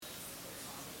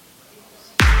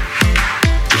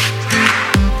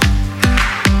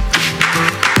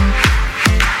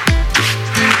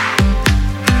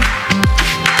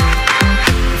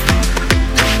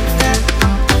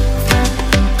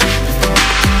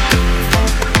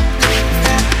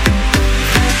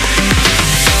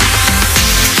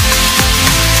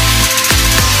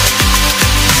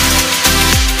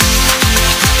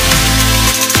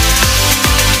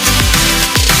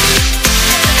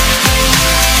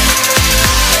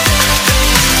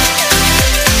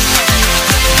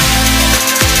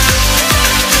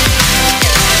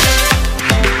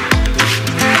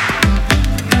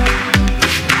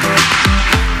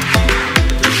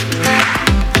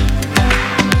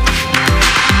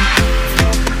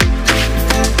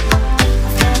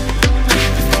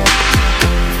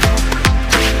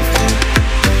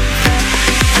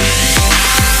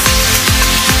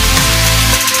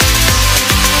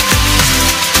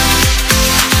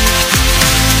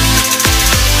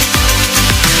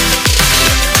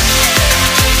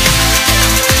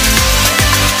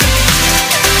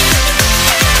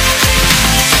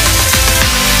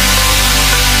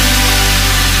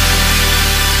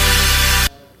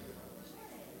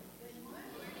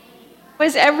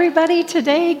Is everybody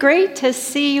today? Great to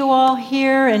see you all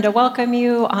here and to welcome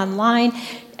you online.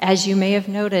 As you may have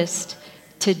noticed,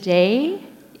 today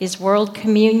is World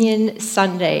Communion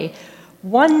Sunday.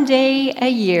 One day a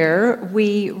year,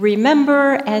 we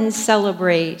remember and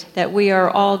celebrate that we are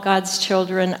all God's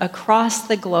children across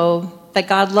the globe, that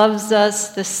God loves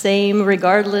us the same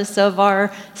regardless of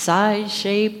our size,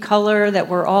 shape, color, that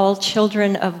we're all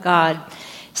children of God.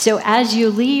 So as you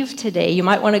leave today, you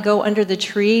might want to go under the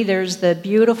tree. There's the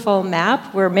beautiful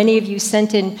map where many of you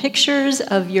sent in pictures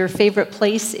of your favorite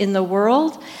place in the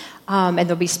world, and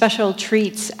there'll be special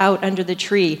treats out under the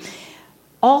tree.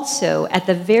 Also, at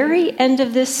the very end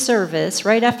of this service,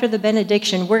 right after the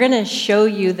benediction, we're going to show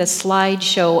you the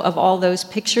slideshow of all those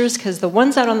pictures because the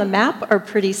ones out on the map are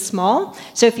pretty small.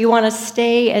 So if you want to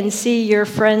stay and see your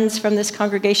friends from this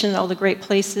congregation and all the great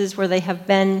places where they have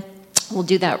been, we'll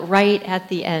do that right at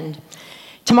the end.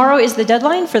 Tomorrow is the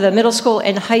deadline for the middle school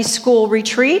and high school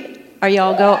retreat. Are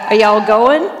y'all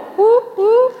going? Whoop,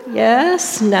 whoop.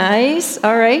 Yes, nice.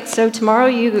 All right, so tomorrow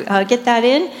you get that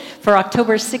in for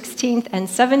October 16th and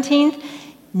 17th.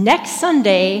 Next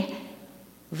Sunday,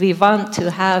 we want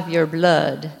to have your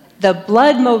blood. The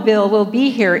blood mobile will be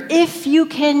here. If you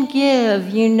can give,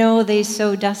 you know they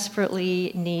so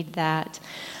desperately need that.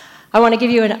 I want to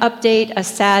give you an update, a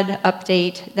sad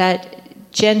update, that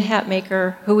Jen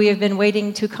Hatmaker, who we have been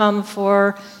waiting to come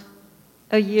for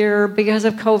a year because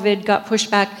of COVID, got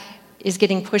pushed back, is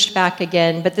getting pushed back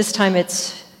again. But this time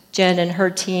it's Jen and her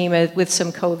team with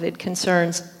some COVID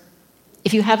concerns.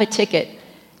 If you have a ticket,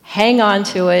 hang on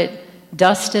to it,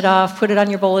 dust it off, put it on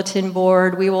your bulletin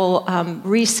board. We will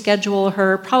reschedule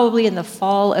her probably in the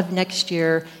fall of next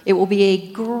year. It will be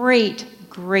a great,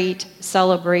 great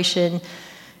celebration.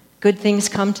 Good things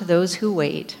come to those who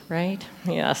wait, right?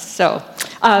 Yes. So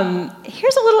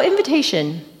here's a little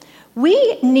invitation.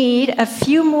 We need a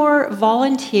few more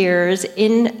volunteers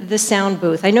in the sound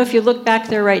booth. I know if you look back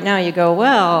there right now, you go,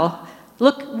 well,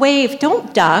 look, wave,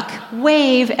 don't duck,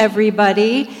 wave,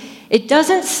 everybody. It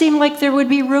doesn't seem like there would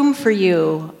be room for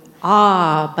you.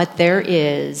 But there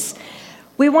is.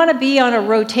 We want to be on a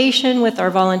rotation with our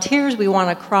volunteers. We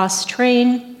want to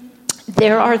cross-train.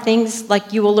 There are things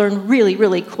like you will learn really,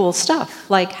 really cool stuff,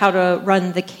 like how to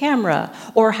run the camera,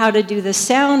 or how to do the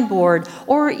soundboard,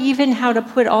 or even how to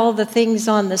put all the things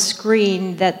on the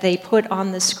screen that they put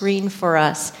on the screen for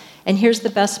us. And here's the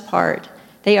best part.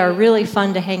 They are really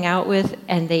fun to hang out with,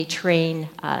 and they train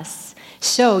us.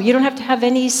 So you don't have to have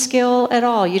any skill at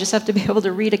all. You just have to be able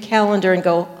to read a calendar and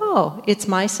go, oh, it's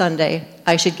my Sunday.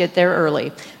 I should get there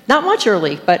early. Not much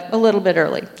early, but a little bit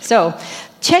early. So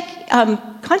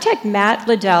contact Matt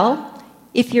Liddell.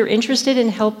 If you're interested in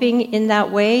helping in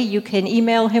that way, you can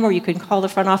email him, or you can call the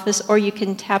front office, or you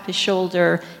can tap his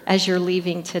shoulder as you're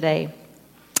leaving today.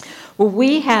 Well,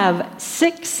 we have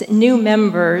 6 new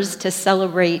members to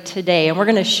celebrate today, and we're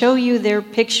going to show you their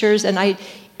pictures. And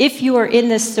if you are in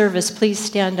this service, please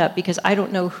stand up, because I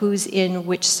don't know who's in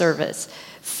which service.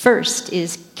 First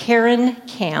is Karen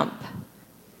Camp.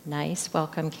 Nice,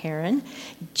 welcome, Karen.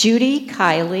 Judy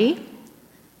Kiley.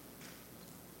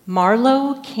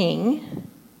 Marlo King,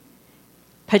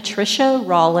 Patricia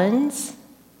Rollins,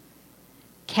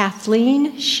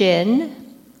 Kathleen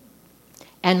Shin,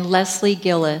 and Leslie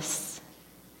Gillis.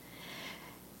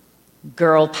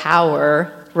 Girl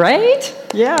power, right?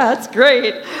 Yeah, that's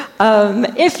great.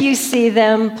 If you see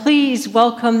them, please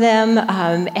welcome them.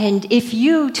 And if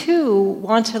you, too,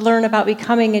 want to learn about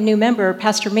becoming a new member,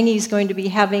 Pastor Mingy is going to be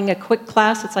having a quick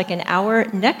class. It's like an hour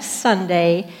next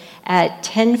Sunday at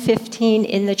 10:15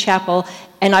 in the chapel,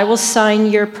 and I will sign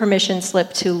your permission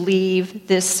slip to leave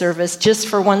this service just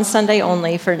for one Sunday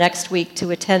only for next week to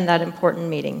attend that important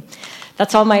meeting.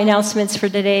 That's all my announcements for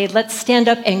today. Let's stand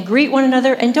up and greet one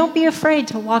another, and don't be afraid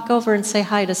to walk over and say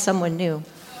hi to someone new.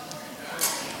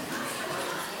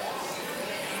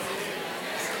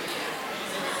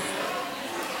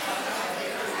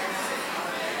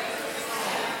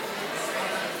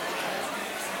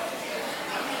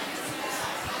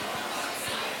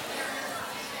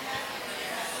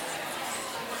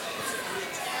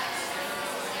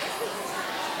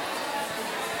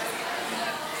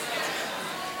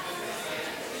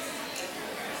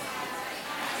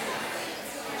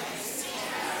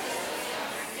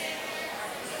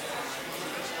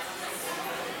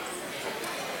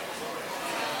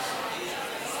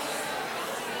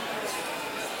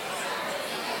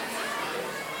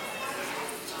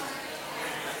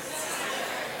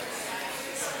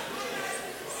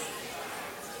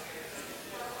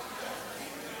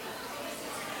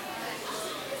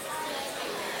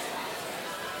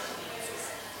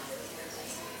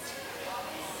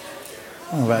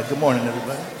 All right, good morning,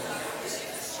 everybody.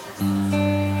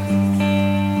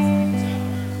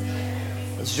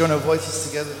 Let's join our voices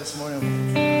together this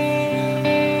morning.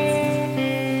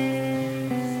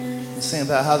 We're saying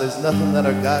about how there's nothing that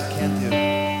our God can't do.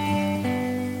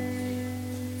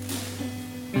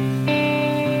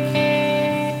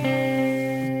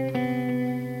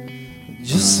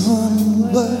 Just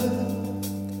one word,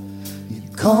 you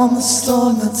calm the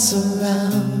storm that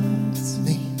surrounds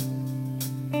me.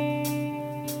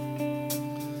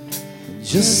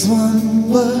 Just one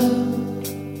word,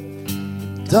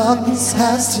 darkness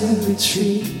has to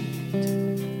retreat.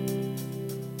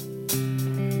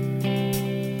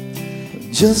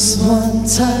 Just one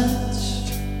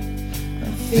touch, I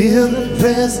feel the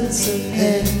presence of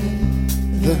heaven.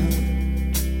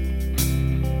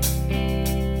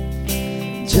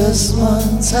 Just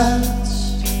one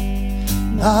touch,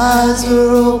 my eyes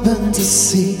were open to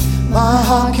see. My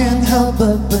heart can't help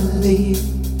but believe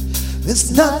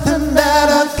there's nothing that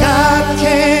our God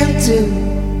can't do.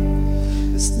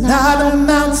 There's not a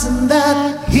mountain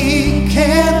that He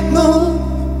can't move.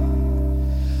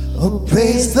 Oh,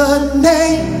 praise the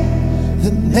name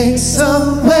that makes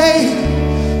a way.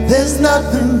 There's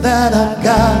nothing that our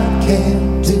God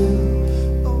can't do.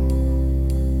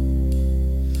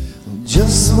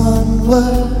 Just one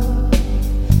word,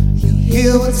 you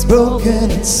heal what's broken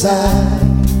inside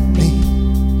me.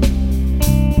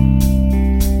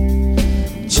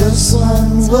 Just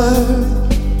one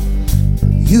word,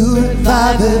 you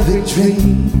revive every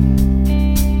dream.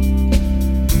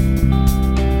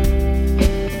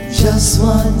 Just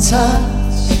one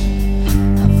touch,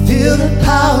 I feel the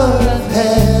power of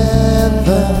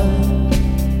heaven.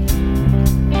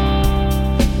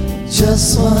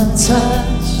 Just one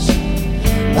touch,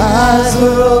 my eyes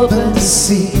were open to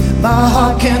see. My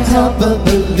heart can't help but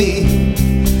believe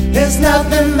there's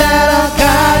nothing that our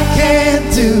God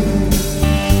can't do.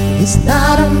 It's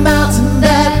not a mountain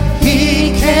that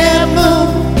He can't move.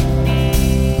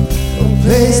 Oh,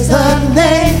 praise the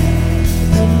name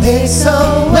that makes a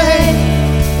way.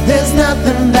 There's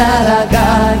nothing that our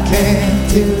God can't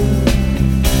do.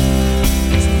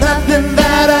 There's nothing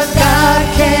that our God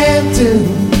can't do.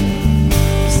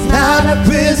 It's not a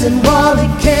prison wall He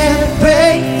can't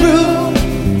break through.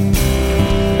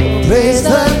 Oh, praise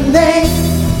the name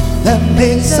that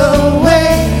makes a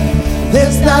way.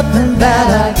 There's nothing that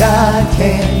our God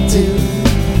can't do.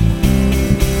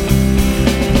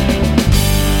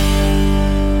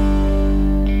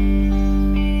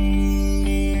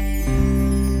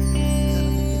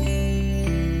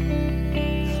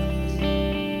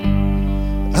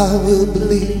 I will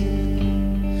believe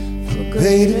for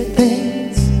greater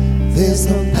things. There's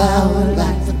no power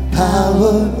like the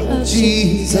power of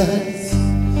Jesus.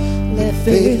 Let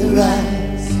faith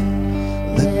arise,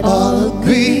 let all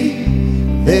agree.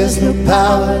 There's no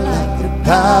power like the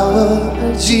power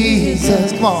of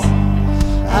Jesus. Come on.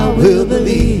 I will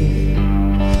believe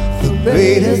for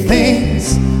greater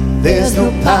things. There's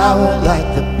no power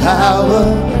like the power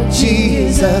of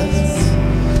Jesus.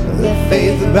 Let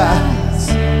faith arise,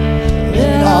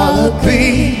 let all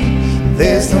agree.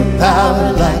 There's no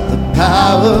power like the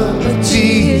power of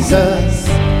Jesus.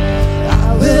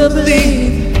 I will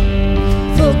believe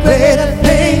for greater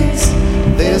things.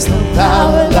 There's no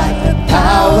power like the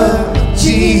power of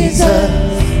Jesus.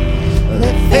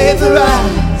 Let faith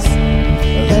arise,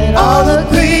 let all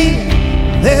agree.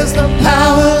 There's no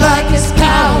power like His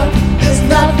power. There's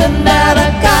nothing that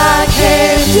our God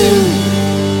can't do.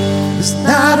 There's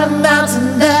not a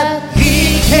mountain that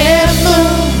He can't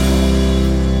move.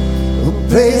 Oh,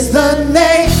 praise the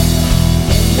name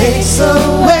that makes a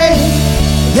way.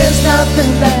 There's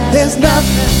nothing that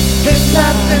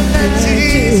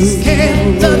Jesus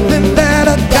can't, nothing that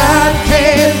a God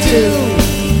can't do.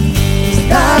 It's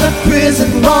not a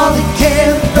prison wall He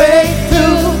can't break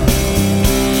through.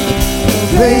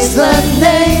 Praise the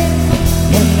name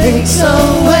that makes a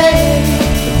way.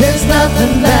 There's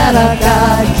nothing that our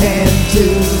God can't do.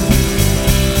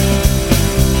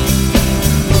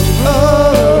 Oh,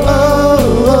 oh,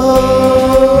 oh,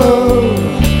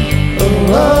 oh,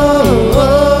 oh,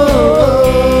 oh.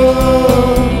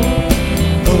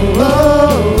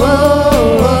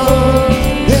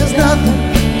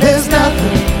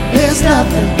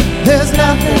 There's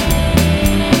nothing.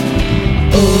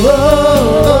 Oh, oh,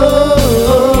 oh,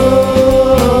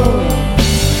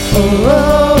 oh, oh,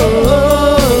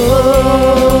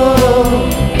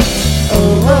 oh,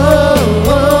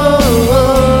 oh, oh.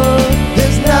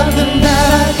 There's nothing that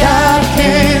our God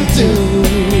can't do.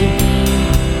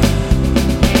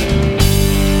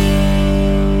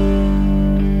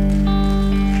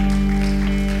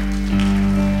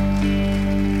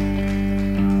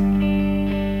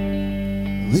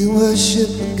 We worship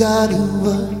a God who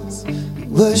was, we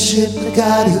worship the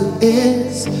God who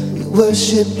is. We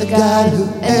worship the God who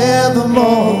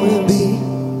evermore will be.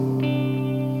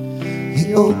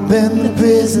 He opened the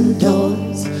prison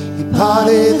doors. He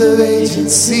parted the raging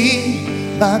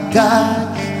sea. My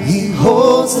God, He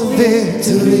holds the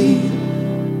victory.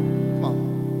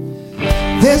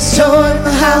 There's joy in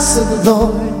the house of the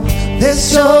Lord.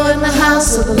 There's joy in the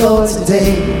house of the Lord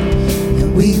today.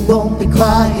 And we won't be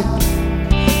quiet.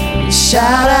 We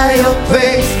shout out your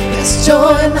praise. There's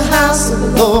joy in the house of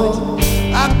the Lord.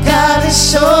 Our God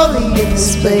is surely in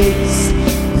this place.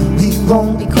 And we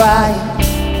won't be quiet.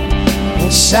 We'll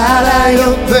shout out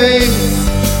your praise.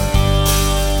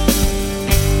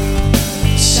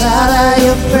 Shout out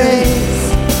your praise.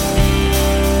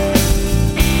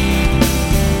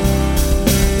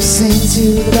 We sing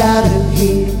to the God who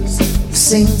heals. We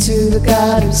sing to the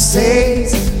God who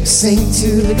saves. We sing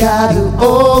to the God who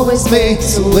always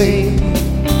makes a way.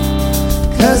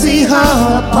 'Cause He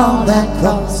hung upon that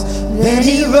cross, then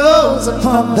He rose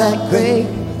upon that grave.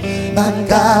 My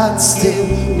God still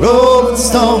rolling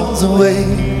stones away.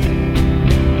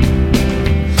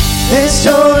 There's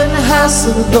joy in the house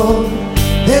of the Lord.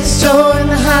 There's joy in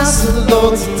the house of the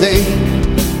Lord today.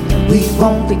 And we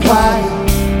won't be quiet.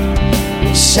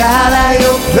 We shout out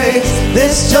your praise.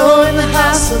 There's joy in the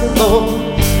house of the Lord.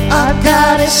 Our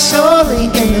God is surely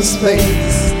in this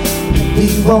place. And we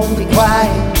won't be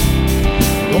quiet.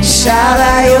 We'll shout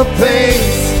out your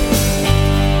praise.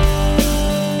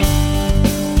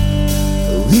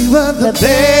 We were the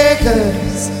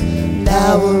beggars,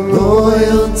 now we're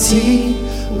royalty.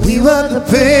 We were the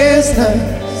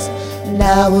prisoners,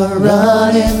 now we're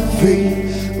running free.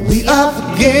 We are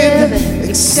forgiven,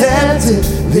 accepted,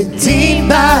 redeemed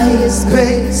by His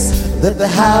grace. Let the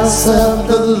house of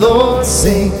the Lord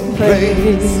sing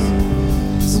praise.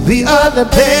 So we are the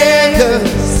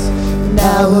beggars,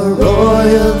 now we're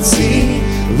royalty.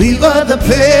 We were the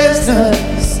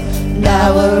prisoners,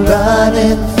 now we're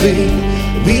running free.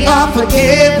 We are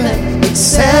forgiven,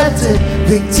 accepted,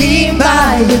 redeemed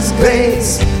by His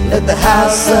grace. Let the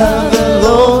house of the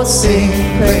Lord sing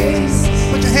praise.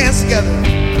 Put your hands together.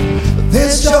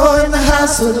 There's joy in the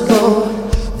house of the Lord.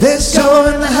 There's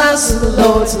joy in the house of the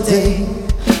Lord today.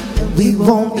 And we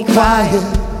won't be quiet.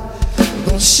 We're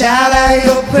gonna shout out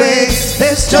your praise.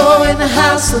 There's joy in the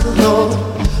house of the Lord.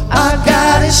 Our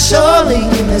God is surely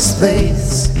in this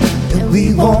place. And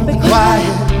we won't be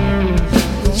quiet.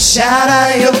 Shout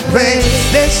out your praise.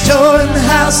 There's joy in the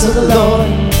house of the Lord.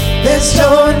 There's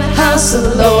joy in the house of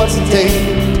the Lord today.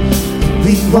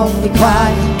 We won't be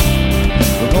quiet.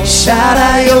 We're gonna shout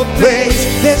out your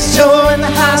praise. There's joy in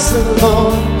the house of the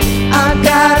Lord. Our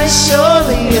God is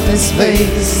surely in this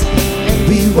place. And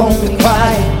we won't be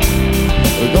quiet.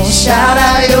 We're gonna shout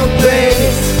out your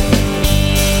praise.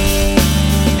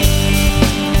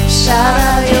 Shout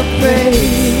out your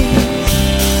praise.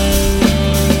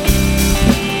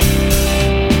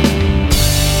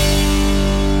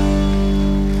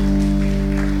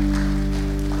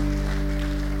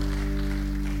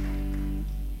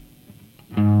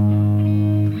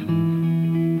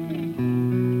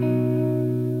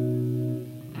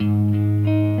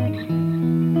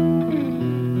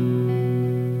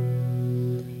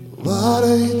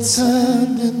 Water you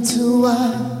turned into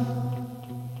wine.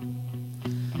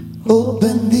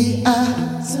 Open the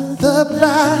eyes of the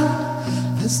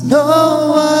blind. There's no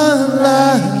one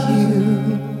like you.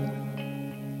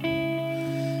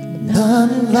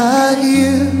 None like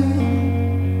you.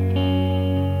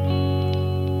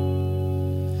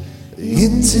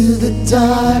 Into the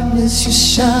darkness you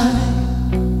shine.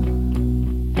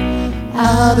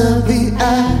 Out of the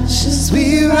ashes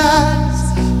we rise.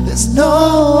 There's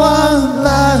no one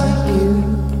like you.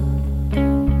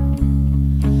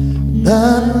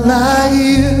 None like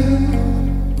you.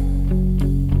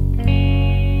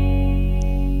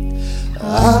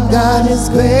 Our God is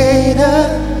greater.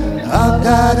 Our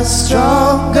God is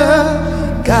stronger.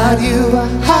 God, you are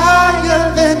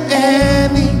higher than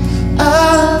any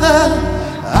other.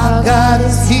 Our God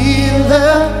is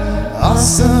healer,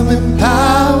 awesome in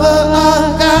power.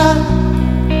 Our God,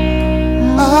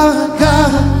 our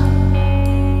God.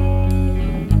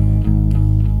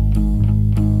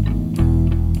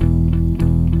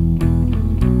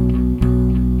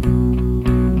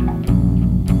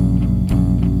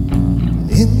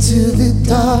 Into the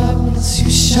darkness you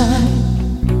shine.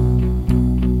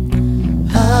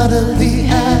 Out of the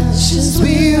ashes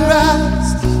we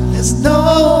rise. There's no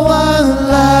one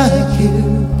like you.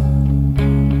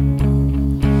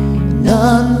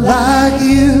 None like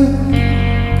you.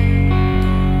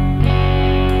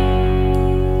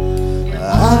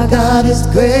 Our God is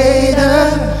greater.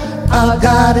 Our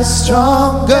God is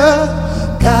stronger.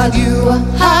 God, you are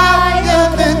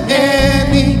higher than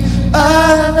any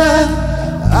other.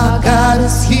 Our God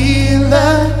is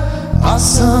healer,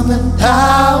 awesome in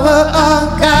power.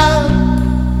 Our God,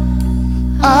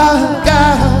 our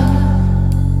God.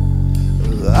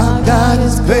 Our God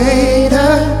is greater,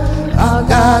 our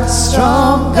God is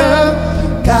stronger.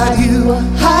 God, you are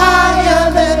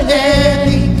higher than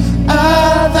any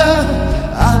other.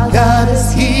 Our God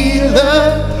is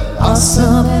healer,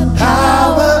 awesome in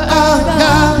power. Our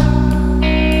God,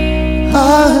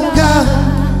 our God.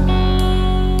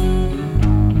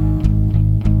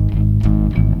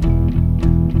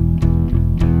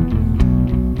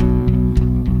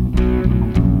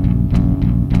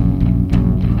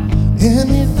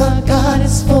 And if our God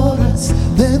is for us,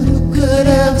 then who could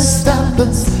ever stop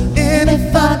us? And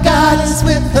if our God is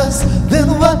with us, then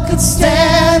what could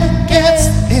stand against?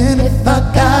 And if our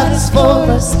God is for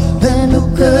us, then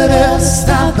who could ever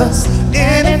stop us?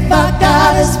 And if our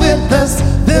God is with us,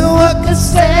 then what could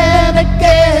stand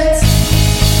against?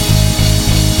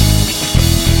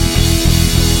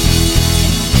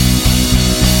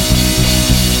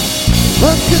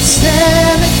 What could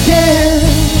stand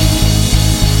against?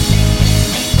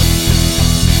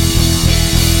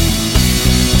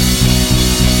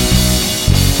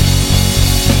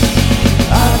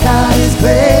 Our God is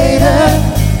greater,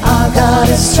 our God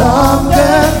is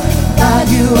stronger. God,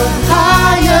 you are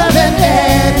higher than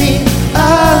any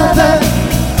other.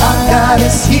 Our God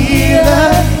is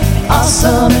healer,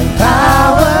 awesome in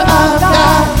power. Our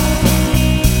God,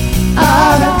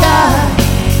 our God.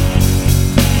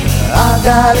 Our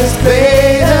God is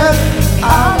greater,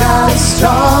 our God is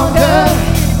stronger.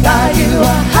 God, you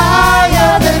are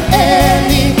higher than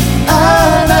any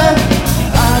other.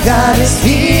 Our God is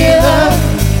healer,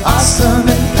 awesome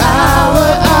in power.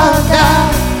 Our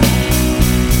God,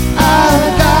 our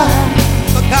God.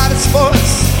 Our God is for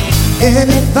us. And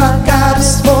if our God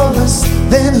is for us,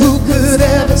 then who could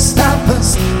ever stop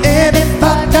us? And if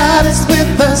our God is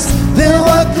with us, then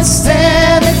what could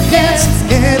stand against?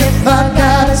 And if our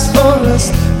God is for us,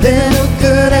 then who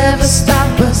could ever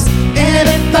stop us? And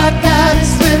if our God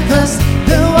is with us,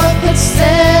 then what could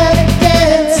stand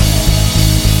against?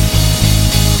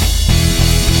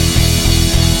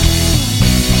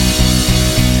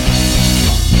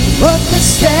 What could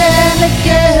stand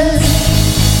against?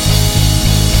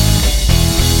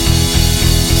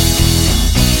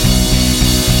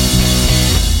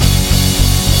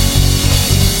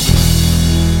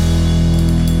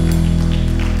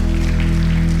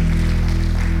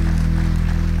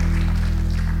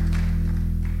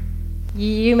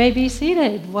 You may be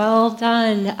seated. Well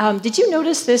done. Did you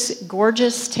notice this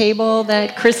gorgeous table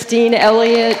that Christine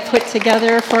Elliott put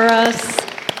together for us?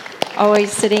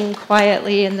 Always sitting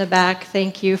quietly in the back.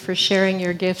 Thank you for sharing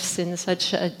your gifts in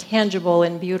such a tangible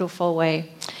and beautiful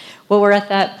way. Well, we're at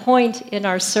that point in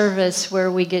our service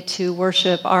where we get to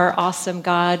worship our awesome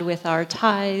God with our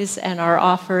tithes and our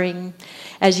offering.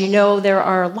 As you know, there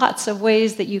are lots of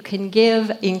ways that you can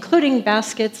give, including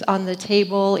baskets on the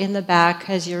table in the back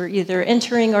as you're either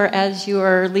entering or as you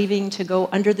are leaving to go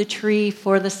under the tree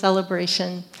for the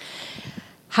celebration.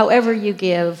 However you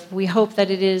give, we hope that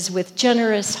it is with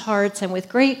generous hearts and with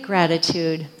great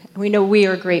gratitude. We know we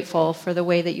are grateful for the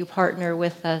way that you partner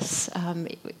with us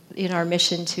in our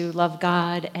mission to love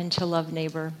God and to love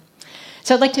neighbor.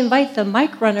 So I'd like to invite the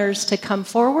mic runners to come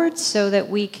forward so that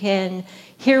we can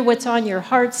hear what's on your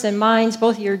hearts and minds,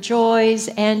 both your joys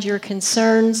and your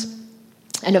concerns.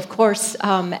 And of course,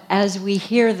 as we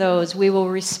hear those, we will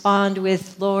respond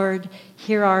with, Lord,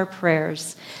 hear our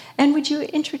prayers. And would you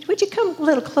come a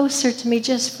little closer to me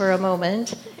just for a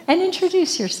moment and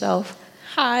introduce yourself?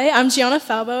 Hi, I'm Gianna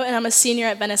Falbo, and I'm a senior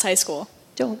at Venice High School.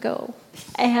 Don't go.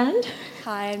 And?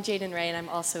 Hi, I'm Jaden Ray, and I'm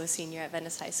also a senior at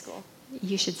Venice High School.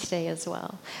 You should stay as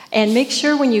well. And make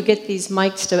sure when you get these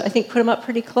mics to, I think, put them up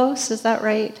pretty close. Is that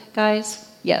right, guys?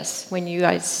 Yes, when you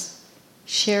guys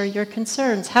share your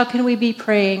concerns. How can we be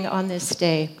praying on this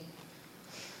day?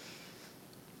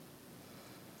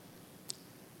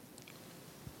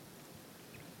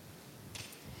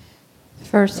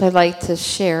 First, I'd like to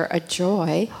share a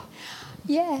joy.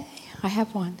 Yay, I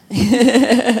have one.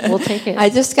 We'll take it. I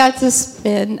just got to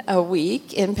spend a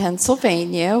week in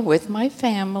Pennsylvania with my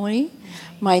family,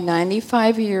 my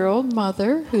 95-year-old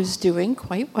mother, who's doing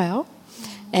quite well,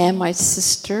 and my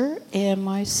sister and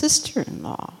my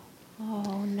sister-in-law.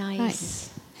 Oh, nice.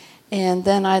 And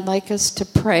then I'd like us to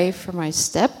pray for my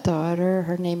stepdaughter.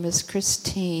 Her name is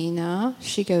Christina.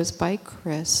 She goes by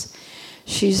Chris.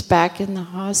 She's back in the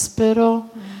hospital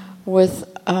with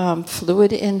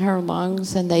fluid in her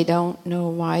lungs, and they don't know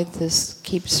why this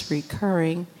keeps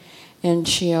recurring. and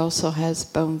she also has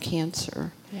bone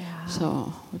cancer. Yeah.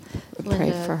 So we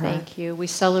pray Linda, for her. thank you. We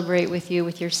celebrate with you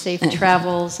with your safe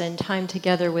travels and time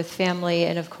together with family.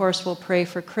 And of course, we'll pray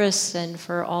for Chris and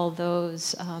for all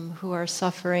those who are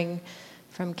suffering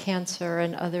from cancer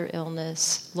and other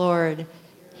illness. Lord,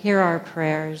 hear our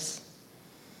prayers.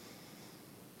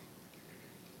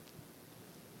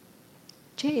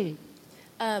 Jade.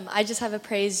 I just have a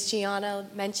praise. Gianna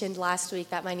mentioned last week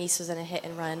that my niece was in a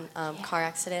hit-and-run car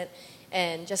accident,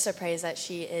 and just a praise that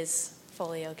she is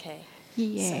fully okay.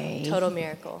 Yay. So, total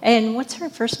miracle. And what's her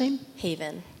first name?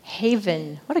 Haven.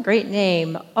 Haven. What a great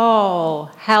name.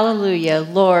 Oh, hallelujah.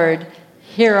 Lord,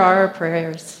 hear our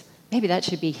prayers. Maybe that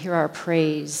should be hear our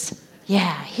praise.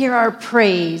 Yeah, hear our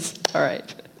praise. All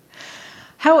right.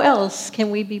 How else can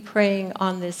we be praying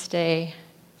on this day?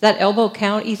 Does that elbow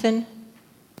count, Ethan?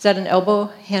 Is that an elbow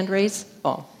hand raise?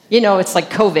 Oh, you know, it's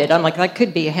like COVID. I'm like, that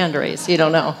could be a hand raise. You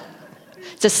don't know.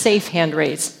 It's a safe hand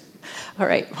raise. All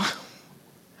right.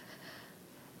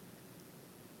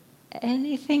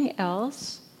 Anything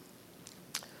else?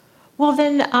 Well,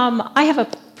 then I have a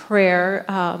prayer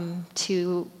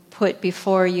to put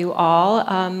before you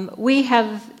all. We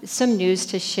have some news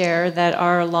to share that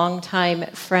our longtime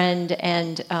friend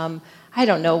and I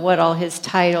don't know what all his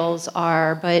titles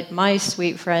are, but my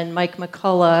sweet friend, Mike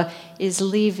McCullough, is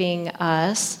leaving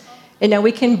us. And now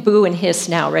we can boo and hiss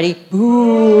now. Ready?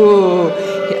 Boo!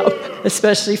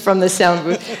 Especially from the sound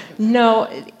booth. No,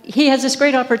 he has this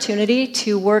great opportunity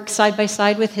to work side by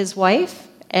side with his wife,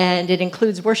 and it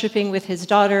includes worshiping with his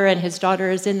daughter, and his daughter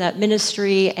is in that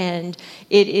ministry, and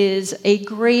it is a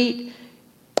great,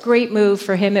 great move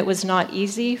for him. It was not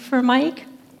easy for Mike.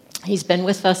 He's been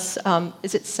with us,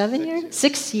 is it 7 years?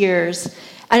 6 years.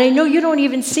 And I know you don't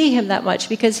even see him that much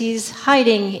because he's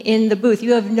hiding in the booth.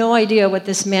 You have no idea what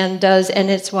this man does,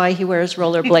 and it's why he wears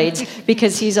rollerblades,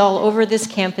 because he's all over this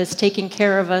campus taking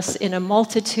care of us in a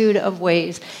multitude of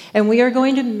ways. And we are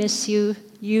going to miss you.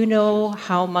 You know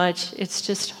how much. It's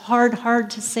just hard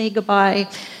to say goodbye.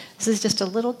 This is just a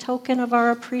little token of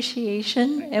our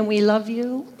appreciation, and we love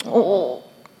you. Oh.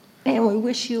 And we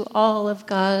wish you all of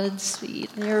Godspeed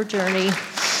in your journey.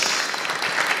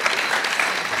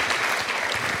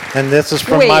 And this is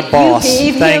from my boss.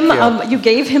 You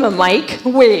gave him a mic?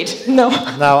 Wait, no.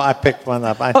 No, I picked one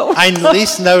up. I at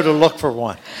least know to look for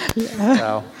one. Yeah.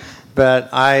 So, but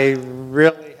I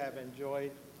really have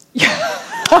enjoyed.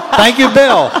 Thank you,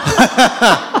 Bill.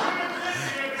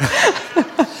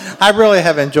 I really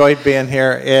have enjoyed being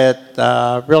here. It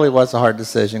really was a hard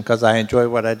decision because I enjoy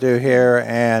what I do here,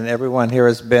 and everyone here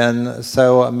has been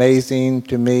so amazing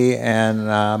to me and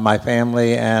my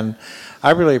family, and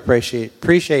I really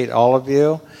appreciate all of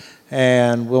you,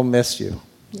 and we'll miss you.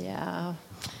 Yeah.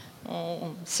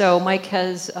 So Mike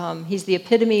has, he's the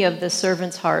epitome of the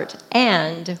servant's heart,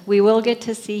 and we will get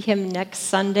to see him next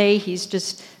Sunday. He's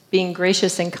just being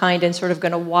gracious and kind and sort of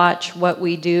going to watch what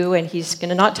we do, and he's going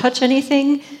to not touch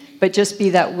anything, but just be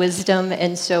that wisdom,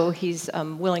 and so he's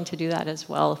willing to do that as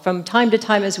well. From time to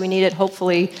time as we need it,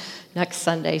 hopefully next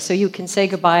Sunday. So you can say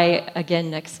goodbye again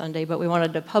next Sunday, but we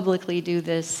wanted to publicly do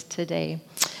this today.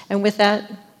 And with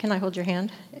that, can I hold your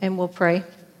hand? And we'll pray.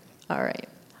 All right.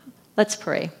 Let's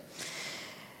pray.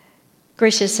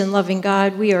 Gracious and loving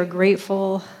God, we are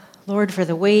grateful, Lord, for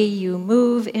the way you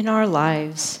move in our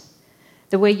lives,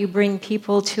 the way you bring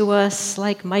people to us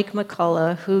like Mike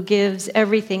McCullough, who gives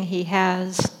everything he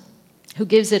has, who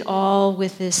gives it all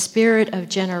with this spirit of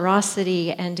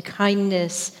generosity and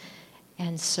kindness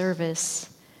and service.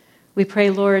 We pray,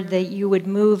 Lord, that you would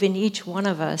move in each one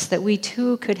of us, that we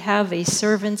too could have a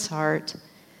servant's heart,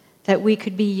 that we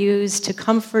could be used to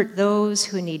comfort those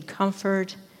who need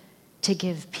comfort, to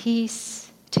give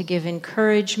peace, to give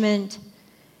encouragement,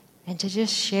 and to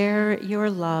just share your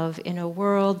love in a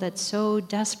world that so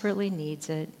desperately needs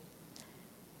it.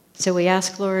 So we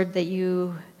ask, Lord, that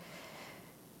you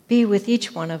be with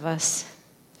each one of us.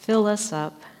 Fill us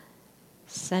up.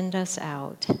 Send us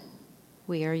out.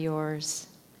 We are yours.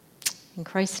 In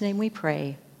Christ's name we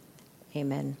pray.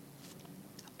 Amen.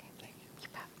 Okay, thank you.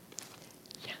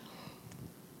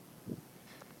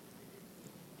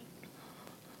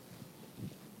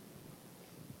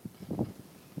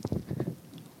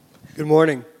 Good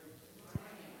morning.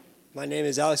 My name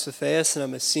is Alex Fafeas, and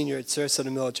I'm a senior at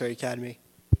Sarasota Military Academy.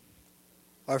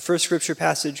 Our first scripture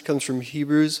passage comes from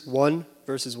Hebrews 1,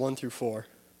 verses 1 through 4.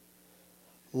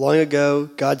 Long ago,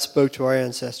 God spoke to our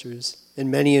ancestors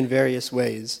in many and various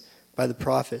ways by the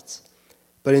prophets.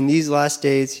 But in these last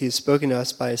days he has spoken to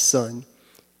us by his Son,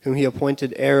 whom he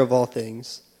appointed heir of all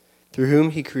things, through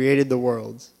whom he created the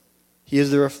worlds. He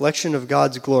is the reflection of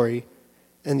God's glory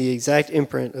and the exact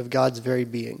imprint of God's very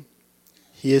being.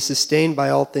 He is sustained by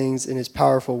all things in his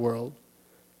powerful world.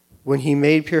 When he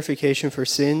made purification for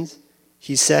sins,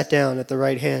 he sat down at the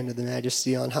right hand of the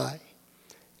Majesty on high,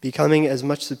 becoming as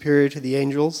much superior to the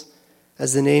angels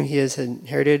as the name he has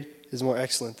inherited is more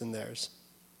excellent than theirs.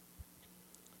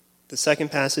 The second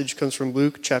passage comes from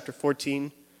Luke chapter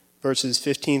 14, verses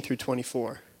 15 through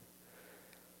 24.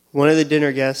 One of the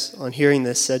dinner guests, on hearing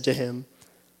this, said to him,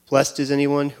 "Blessed is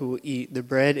anyone who will eat the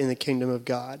bread in the kingdom of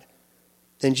God."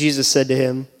 Then Jesus said to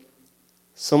him,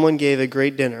 "Someone gave a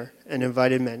great dinner and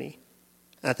invited many.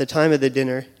 At the time of the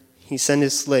dinner, he sent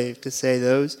his slave to say to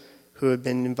those who had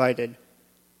been invited,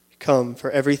 'Come, for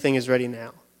everything is ready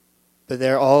now.' But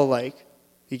they all alike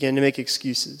began to make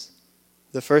excuses.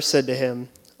 The first said to him,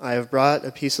 'I have brought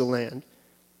a piece of land,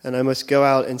 and I must go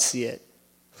out and see it.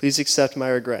 Please accept my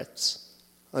regrets.'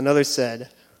 Another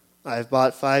said, 'I have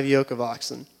bought 5 yoke of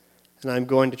oxen, and I am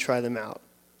going to try them out.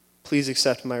 Please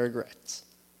accept my regrets.'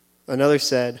 Another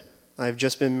said, 'I have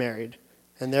just been married,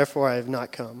 and therefore I have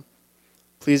not come.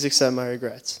 Please accept my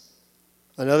regrets.'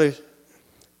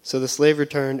 So the slave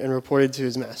returned and reported to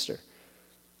his master.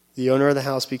 The owner of the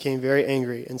house became very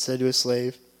angry and said to his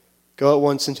slave, 'Go at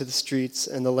once into the streets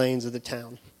and the lanes of the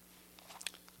town,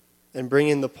 and bring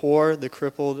in the poor, the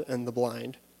crippled, and the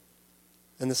blind.'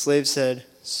 And the slave said,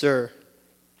 'Sir,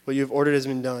 what you have ordered has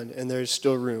been done, and there is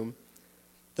still room.'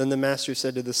 Then the master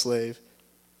said to the slave,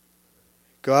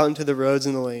 'Go out into the roads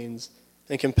and the lanes,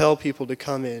 and compel people to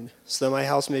come in, so that my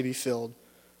house may be filled.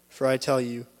 For I tell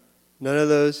you, none of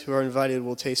those who are invited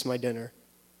will taste my dinner.'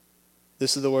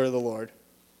 This is the word of the Lord."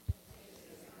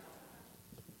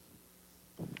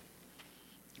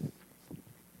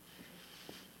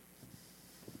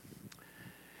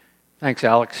 Thanks,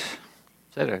 Alex.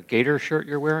 Is that a Gator shirt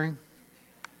you're wearing?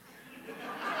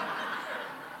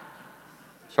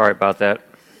 Sorry about that.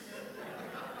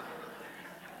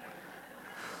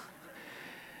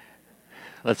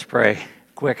 Let's pray.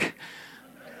 Quick.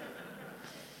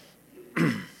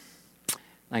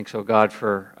 Thanks, oh God,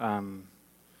 for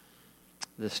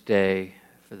this day,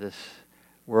 for this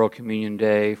World Communion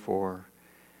Day, for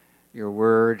your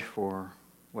word, for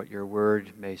what your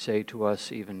word may say to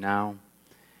us even now.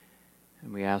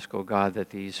 And we ask, oh God, that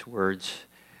these words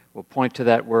will point to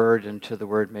that word and to the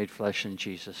word made flesh in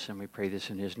Jesus. And we pray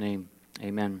this in his name.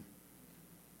 Amen.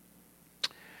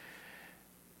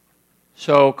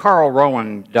 So Carl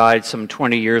Rowan died some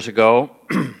 20 years ago.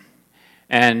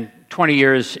 And 20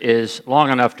 years is long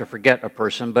enough to forget a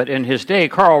person. But in his day,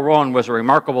 Carl Rowan was a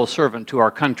remarkable servant to our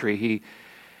country.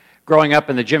 Growing up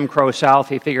in the Jim Crow South,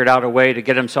 he figured out a way to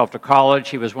get himself to college.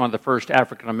 He was one of the first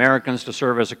African Americans to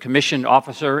serve as a commissioned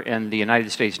officer in the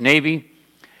United States Navy.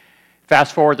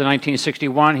 Fast forward to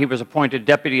 1961, he was appointed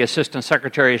Deputy Assistant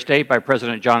Secretary of State by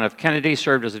President John F. Kennedy,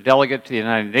 served as a delegate to the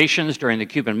United Nations during the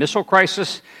Cuban Missile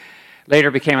Crisis,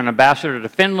 later became an ambassador to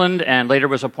Finland, and later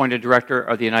was appointed Director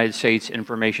of the United States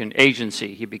Information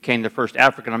Agency. He became the first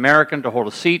African American to hold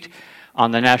a seat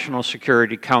on the National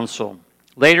Security Council.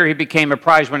 Later, he became a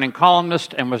prize-winning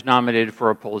columnist and was nominated for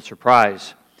a Pulitzer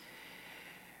Prize.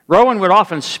 Rowan would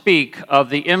often speak of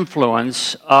the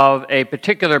influence of a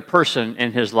particular person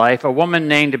in his life, a woman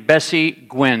named Bessie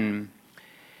Gwynn.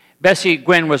 Bessie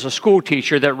Gwynn was a school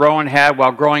teacher that Rowan had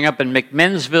while growing up in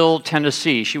McMinsville,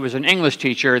 Tennessee. She was an English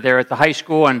teacher there at the high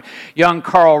school, and young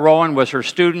Carl Rowan was her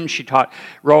student. She taught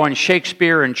Rowan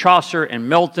Shakespeare and Chaucer and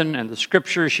Milton and the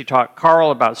scriptures. She taught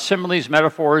Carl about similes,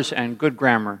 metaphors, and good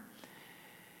grammar.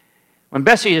 When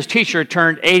Bessie, his teacher,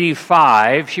 turned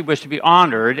 85, she was to be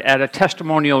honored at a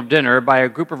testimonial dinner by a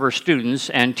group of her students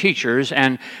and teachers,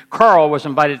 and Carl was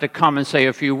invited to come and say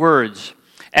a few words.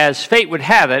 As fate would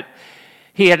have it,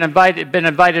 he had been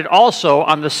invited also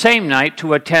on the same night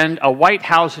to attend a White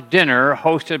House dinner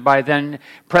hosted by then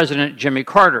President Jimmy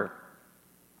Carter.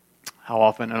 How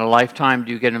often in a lifetime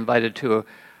do you get invited to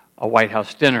a White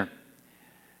House dinner?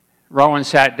 Rowan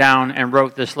sat down and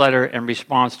wrote this letter in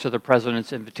response to the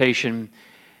president's invitation.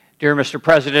 "Dear Mr.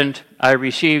 President, I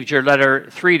received your letter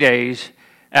 3 days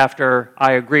after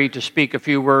I agreed to speak a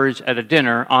few words at a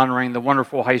dinner honoring the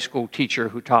wonderful high school teacher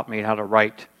who taught me how to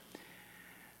write.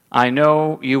 I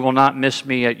know you will not miss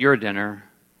me at your dinner,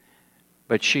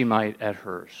 but she might at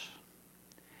hers.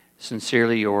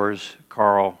 Sincerely yours,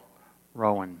 Carl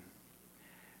Rowan."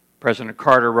 President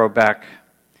Carter wrote back,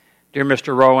 "Dear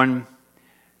Mr. Rowan,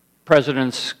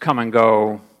 presidents come and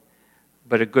go,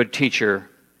 but a good teacher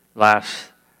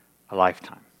lasts a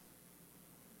lifetime."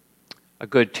 A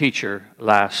good teacher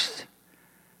lasts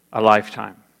a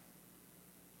lifetime.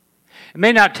 It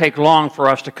may not take long for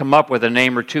us to come up with a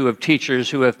name or two of teachers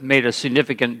who have made a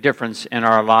significant difference in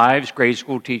our lives: grade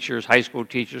school teachers, high school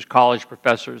teachers, college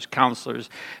professors, counselors,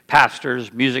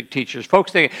 pastors, music teachers,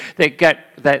 folks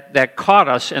that caught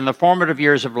us in the formative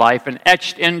years of life and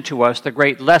etched into us the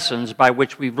great lessons by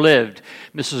which we've lived.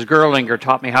 Mrs. Gerlinger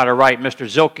taught me how to write. Mr.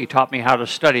 Zilke taught me how to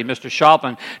study. Mr.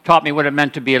 Shopland taught me what it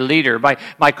meant to be a leader.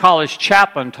 My college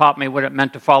chaplain taught me what it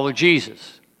meant to follow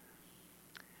Jesus.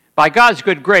 By God's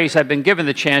good grace, I've been given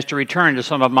the chance to return to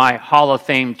some of my Hall of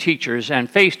Fame teachers, and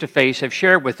face-to-face have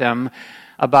shared with them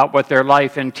about what their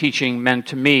life and teaching meant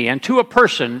to me. And to a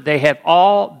person, they have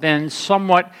all been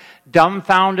somewhat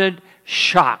dumbfounded,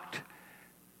 shocked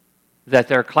that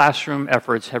their classroom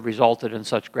efforts have resulted in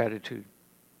such gratitude.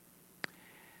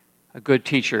 A good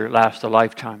teacher lasts a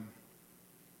lifetime.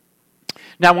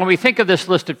 Now, when we think of this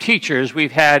list of teachers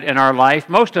we've had in our life,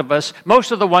 most of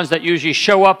the ones that usually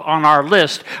show up on our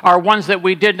list are ones that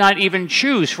we did not even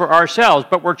choose for ourselves,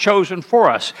 but were chosen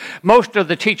for us. Most of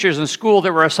the teachers in school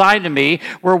that were assigned to me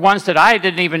were ones that I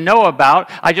didn't even know about.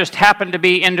 I just happened to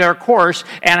be in their course,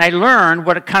 and I learned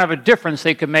what kind of a difference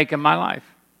they could make in my life.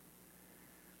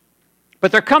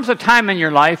 But there comes a time in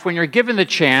your life when you're given the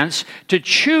chance to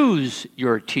choose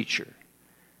your teacher,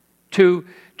 to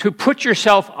put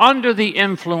yourself under the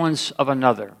influence of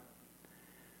another.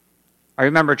 I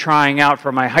remember trying out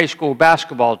for my high school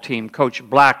basketball team. Coach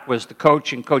Black was the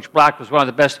coach, and Coach Black was one of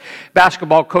the best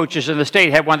basketball coaches in the state,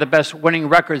 had one of the best winning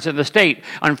records in the state.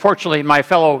 Unfortunately, my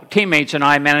fellow teammates and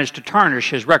I managed to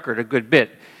tarnish his record a good bit.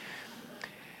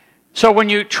 So when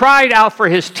you tried out for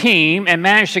his team and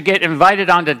managed to get invited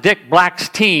onto Dick Black's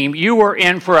team, you were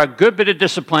in for a good bit of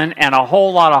discipline and a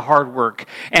whole lot of hard work.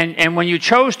 And when you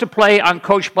chose to play on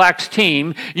Coach Black's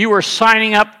team, you were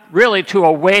signing up really to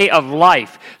a way of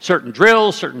life. Certain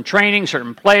drills, certain training,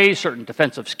 certain plays, certain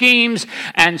defensive schemes.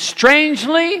 And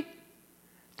strangely,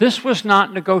 this was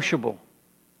not negotiable.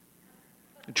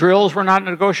 Drills were not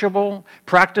negotiable,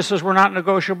 practices were not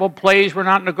negotiable, plays were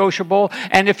not negotiable,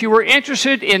 and if you were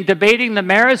interested in debating the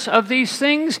merits of these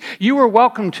things, you were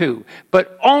welcome to,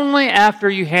 but only after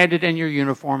you handed in your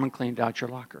uniform and cleaned out your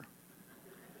locker.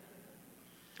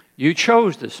 You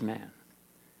chose this man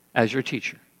as your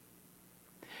teacher,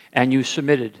 and you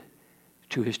submitted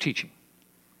to his teaching.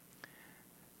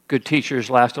 Good teachers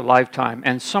last a lifetime,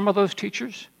 and some of those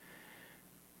teachers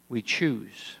we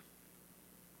choose.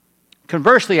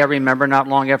 Conversely, I remember not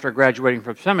long after graduating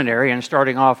from seminary and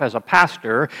starting off as a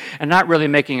pastor and not really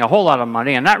making a whole lot of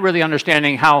money and not really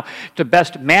understanding how to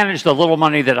best manage the little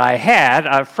money that I had,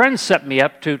 a friend set me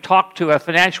up to talk to a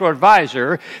financial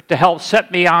advisor to help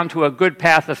set me onto a good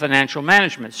path of financial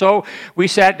management. So we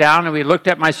sat down and we looked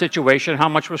at my situation, how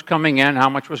much was coming in, how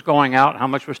much was going out, how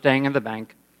much was staying in the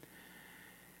bank.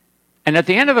 And at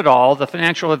the end of it all, the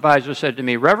financial advisor said to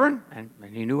me, "Reverend," and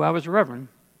he knew I was a reverend,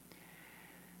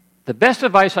 "the best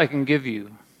advice I can give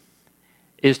you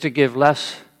is to give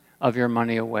less of your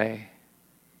money away."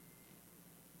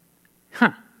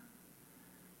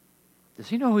 Does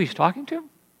he know who he's talking to?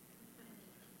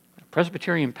 A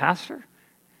Presbyterian pastor?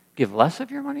 Give less of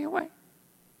your money away?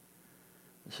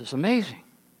 This is amazing.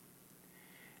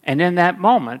 And in that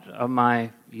moment of my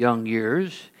young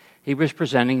years, he was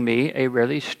presenting me a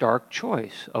really stark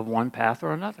choice of one path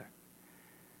or another.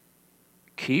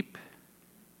 Keep,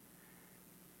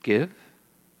 give,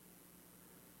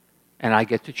 and I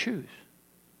get to choose.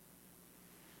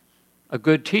 A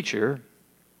good teacher,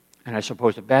 and I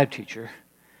suppose a bad teacher,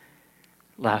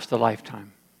 lasts a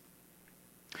lifetime.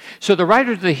 So the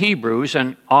writer to the Hebrews,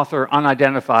 an author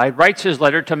unidentified, writes his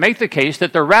letter to make the case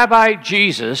that the Rabbi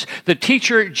Jesus, the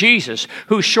teacher Jesus,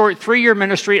 whose short 3-year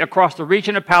ministry across the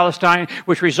region of Palestine,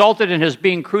 which resulted in his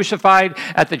being crucified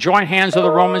at the joint hands of the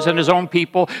Romans and his own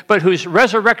people, but whose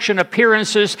resurrection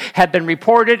appearances had been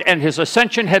reported and his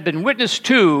ascension had been witnessed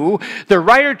to, the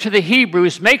writer to the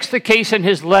Hebrews makes the case in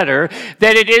his letter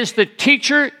that it is the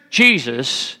teacher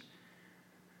Jesus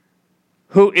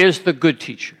who is the good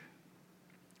teacher.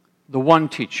 The one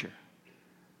teacher,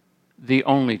 the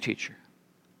only teacher.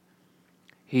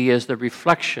 He is the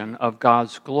reflection of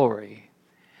God's glory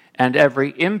and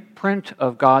every imprint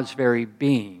of God's very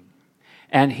being.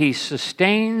 And he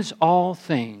sustains all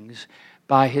things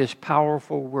by his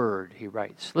powerful word, he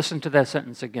writes. Listen to that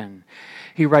sentence again.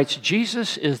 He writes,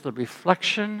 Jesus is the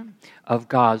reflection of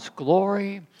God's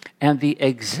glory and the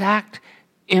exact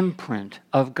imprint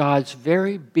of God's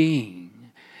very being.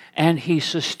 And he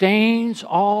sustains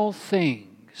all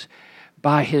things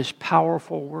by his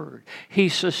powerful word. He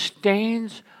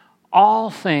sustains all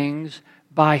things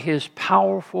by his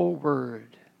powerful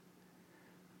word.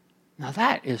 Now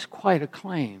that is quite a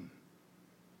claim.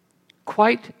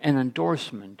 quite an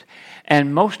endorsement,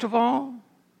 and most of all,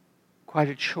 quite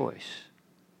a choice.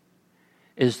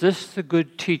 Is this the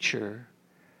good teacher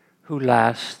who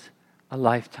lasts a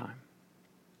lifetime?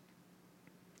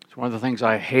 It's one of the things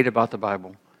I hate about the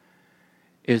Bible,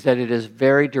 is that it is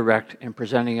very direct in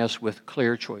presenting us with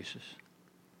clear choices.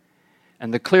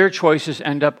 And the clear choices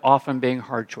end up often being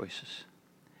hard choices.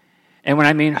 And when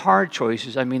I mean hard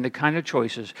choices, I mean the kind of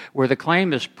choices where the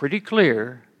claim is pretty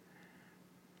clear,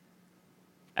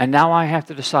 and now I have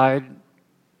to decide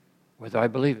whether I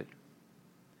believe it.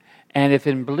 And if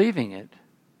in believing it,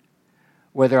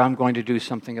 whether I'm going to do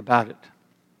something about it.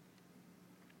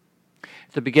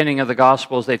 At the beginning of the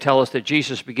Gospels, they tell us that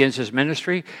Jesus begins his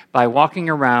ministry by walking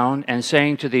around and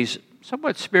saying to these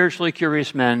somewhat spiritually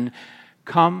curious men,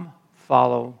 "Come,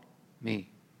 follow me.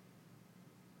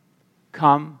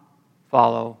 Come,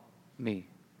 follow me."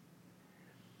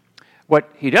 What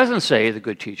he doesn't say, the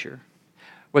good teacher,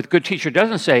 what the good teacher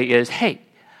doesn't say is, "Hey,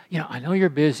 I know you're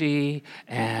busy,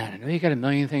 and I know you got a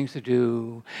million things to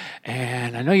do,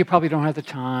 and I know you probably don't have the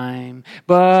time,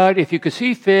 but if you could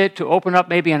see fit to open up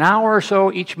maybe an hour or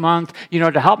so each month,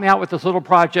 to help me out with this little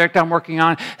project I'm working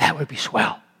on, that would be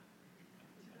swell."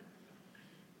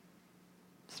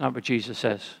 It's not what Jesus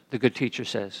says. The good teacher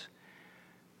says,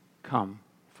 "Come,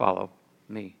 follow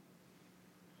me."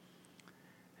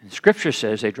 And Scripture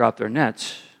says they dropped their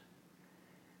nets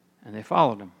and they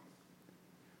followed him.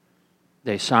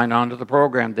 They signed on to the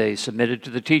program. They submitted to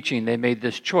the teaching. They made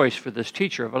this choice for this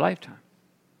teacher of a lifetime.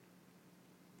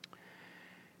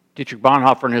 Dietrich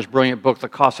Bonhoeffer, in his brilliant book, The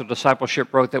Cost of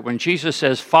Discipleship, wrote that when Jesus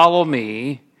says, "Follow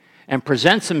me," and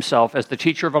presents himself as the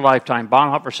teacher of a lifetime,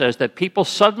 Bonhoeffer says that people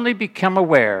suddenly become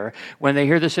aware, when they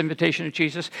hear this invitation of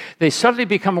Jesus, they suddenly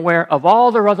become aware of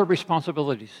all their other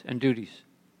responsibilities and duties.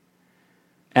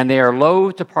 And they are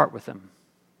loath to part with them.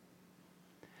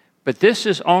 But this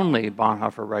is only,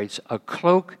 Bonhoeffer writes, a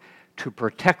cloak to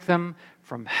protect them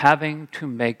from having to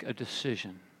make a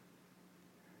decision.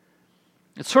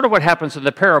 It's sort of what happens in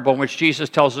the parable in which Jesus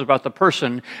tells us about the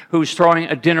person who's throwing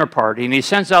a dinner party, and he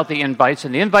sends out the invites,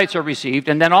 and the invites are received,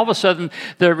 and then all of a sudden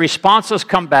the responses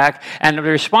come back, and the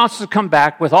responses come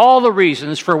back with all the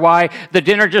reasons for why the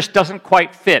dinner just doesn't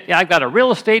quite fit. I've got a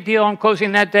real estate deal I'm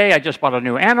closing that day, I just bought a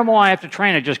new animal I have to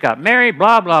train, I just got married,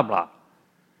 blah, blah, blah.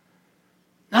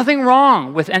 Nothing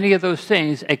wrong with any of those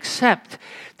things, except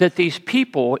that these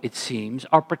people, it seems,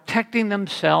 are protecting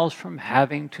themselves from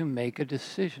having to make a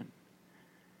decision.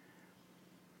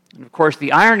 And of course,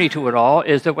 the irony to it all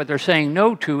is that what they're saying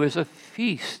no to is a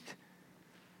feast,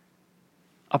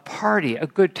 a party, a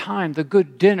good time, the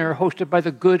good dinner hosted by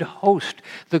the good host,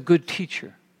 the good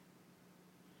teacher.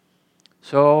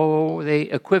 So they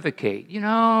equivocate.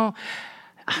 I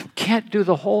can't do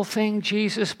the whole thing,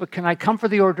 Jesus, but can I come for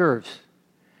the hors d'oeuvres?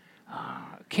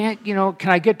 Can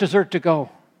I get dessert to go?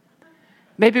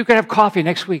 Maybe we could have coffee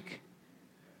next week.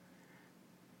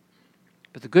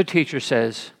 But the good teacher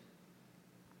says,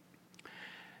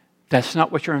 that's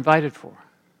not what you're invited for.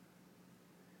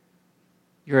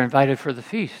 You're invited for the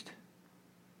feast.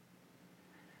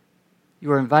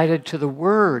 You are invited to the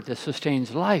word that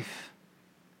sustains life.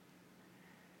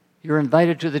 You're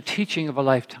invited to the teaching of a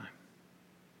lifetime.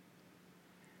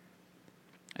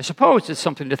 I suppose it's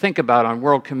something to think about on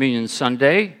World Communion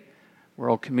Sunday.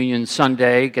 World Communion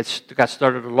Sunday got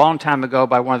started a long time ago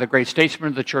by one of the great statesmen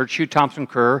of the church, Hugh Thompson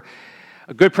Kerr,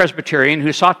 a good Presbyterian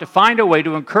who sought to find a way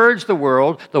to encourage the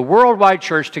worldwide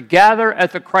church, to gather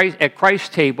at Christ's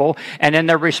table and in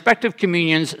their respective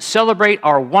communions celebrate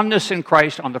our oneness in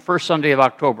Christ on the first Sunday of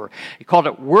October. He called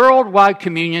it Worldwide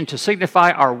Communion to signify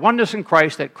our oneness in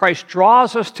Christ, that Christ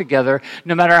draws us together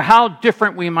no matter how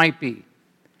different we might be.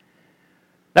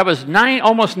 That was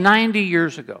almost 90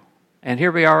 years ago. And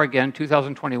here we are again,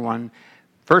 2021,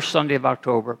 first Sunday of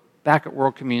October, back at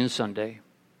World Communion Sunday.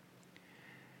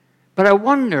 But I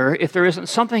wonder if there isn't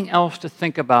something else to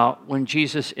think about when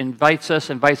Jesus invites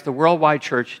the worldwide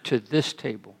church to this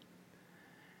table.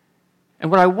 And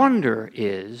what I wonder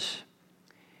is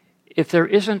if there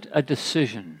isn't a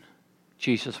decision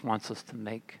Jesus wants us to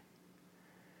make.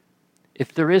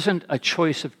 If there isn't a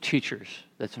choice of teachers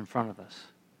that's in front of us.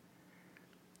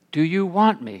 Do you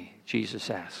want me, Jesus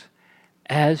asks,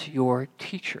 as your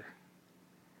teacher?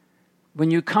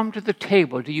 When you come to the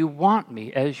table, do you want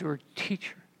me as your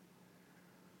teacher?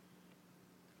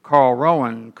 Carl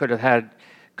Rowan could have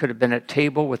been at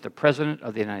table with the President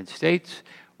of the United States,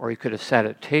 or he could have sat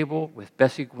at table with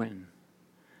Bessie Gwynn.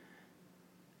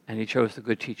 And he chose the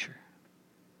good teacher.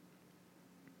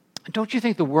 And don't you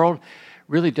think the world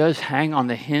really does hang on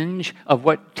the hinge of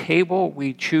what table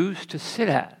we choose to sit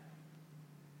at?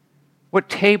 what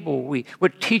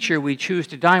teacher we choose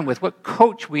to dine with, what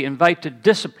coach we invite to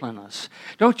discipline us.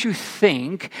 Don't you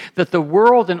think that the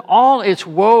world and all its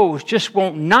woes just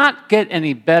won't not get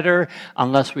any better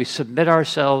unless we submit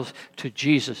ourselves to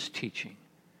Jesus' teaching?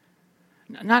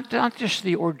 Not just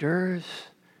the hors d'oeuvres,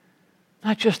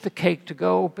 not just the cake to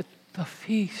go, but the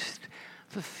feast,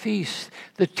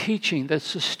 the teaching that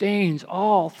sustains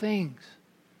all things.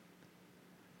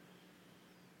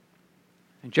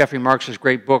 In Jeffrey Marx's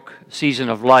great book, Season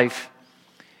of Life,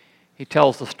 he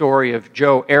tells the story of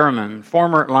Joe Ehrman,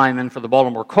 former lineman for the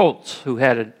Baltimore Colts, who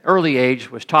at an early age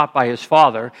was taught by his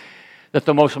father that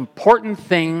the most important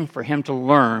thing for him to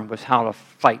learn was how to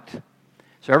fight.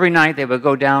 So every night they would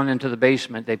go down into the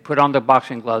basement, they'd put on the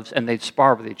boxing gloves, and they'd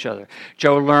spar with each other.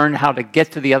 Joe learned how to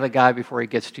get to the other guy before he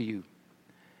gets to you.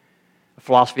 A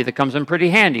philosophy that comes in pretty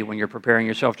handy when you're preparing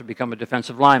yourself to become a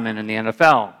defensive lineman in the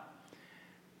NFL.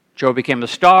 Joe became a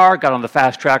star, got on the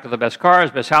fast track of the best cars,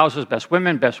 best houses, best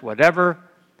women, best whatever.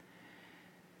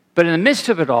 But in the midst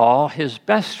of it all, his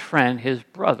best friend, his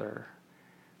brother,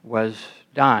 was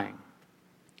dying.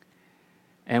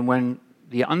 And when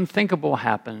the unthinkable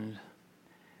happened,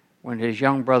 when his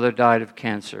young brother died of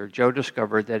cancer, Joe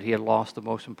discovered that he had lost the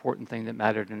most important thing that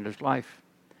mattered in his life,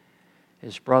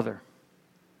 his brother.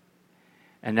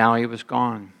 And now he was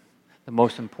gone. The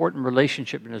most important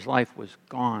relationship in his life was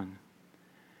gone.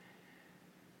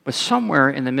 But somewhere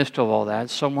in the midst of all that,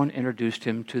 someone introduced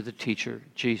him to the teacher,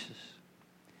 Jesus.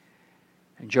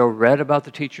 And Joe read about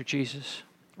the teacher Jesus,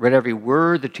 read every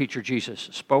word the teacher Jesus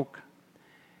spoke.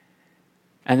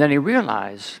 And then he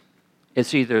realized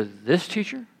it's either this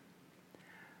teacher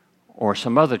or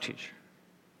some other teacher.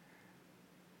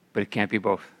 But it can't be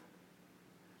both.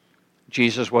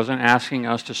 Jesus wasn't asking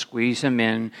us to squeeze him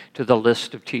in to the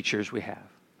list of teachers we have.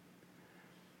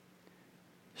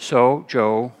 So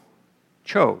Joe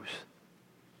chose.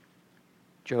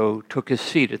 Joe took his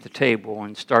seat at the table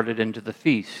and started into the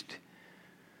feast.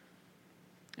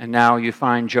 And now you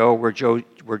find Joe where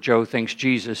Joe thinks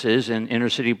Jesus is, in inner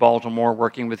city Baltimore,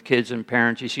 working with kids and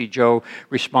parents. You see Joe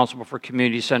responsible for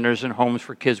community centers and homes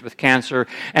for kids with cancer.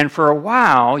 And for a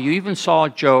while, you even saw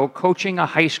Joe coaching a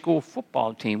high school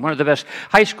football team, one of the best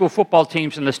high school football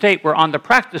teams in the state, where on the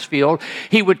practice field,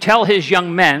 he would tell his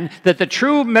young men that the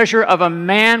true measure of a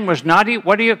man was not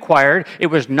what he acquired, it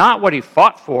was not what he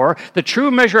fought for. The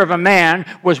true measure of a man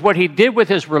was what he did with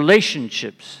his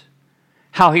relationships.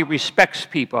 How he respects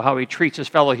people, how he treats his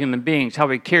fellow human beings, how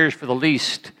he cares for the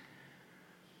least.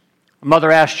 A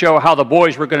mother asked Joe how the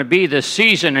boys were going to be this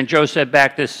season, and Joe said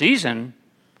back, "This season?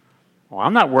 Well,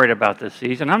 I'm not worried about this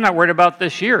season. I'm not worried about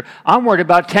this year. I'm worried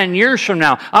about 10 years from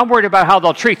now. I'm worried about how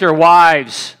they'll treat their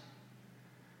wives.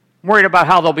 I'm worried about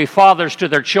how they'll be fathers to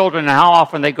their children and how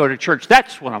often they go to church.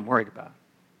 That's what I'm worried about."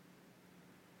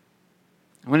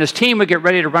 When his team would get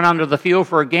ready to run onto the field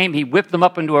for a game, he'd whip them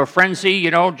up into a frenzy,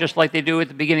 just like they do at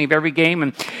the beginning of every game.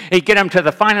 And he'd get them to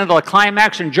the final, the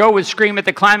climax, and Joe would scream at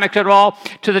the climax of it all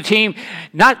to the team.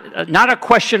 Not a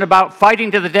question about fighting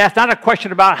to the death, not a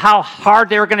question about how hard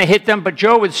they were going to hit them, but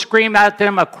Joe would scream at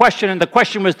them a question, and the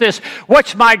question was this: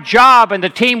 "What's my job?" And the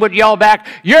team would yell back,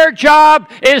 "Your job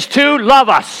is to love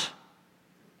us."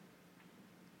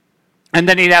 And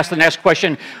then he'd ask the next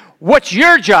question, "What's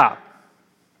your job?"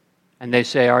 And they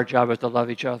say, "Our job is to love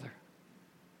each other."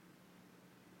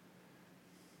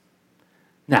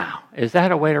 Now, is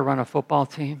that a way to run a football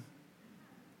team?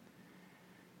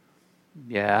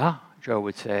 Yeah, Joe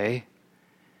would say.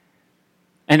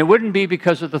 And it wouldn't be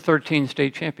because of the 13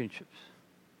 state championships,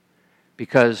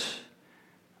 because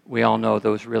we all know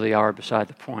those really are beside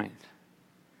the point.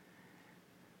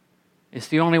 It's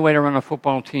the only way to run a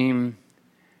football team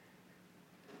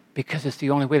because it's the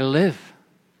only way to live.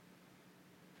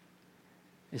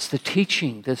 It's the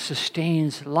teaching that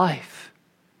sustains life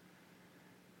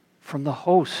from the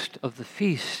host of the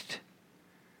feast,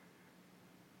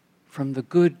 from the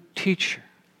good teacher,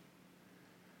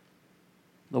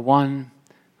 the one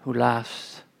who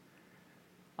lasts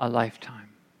a lifetime.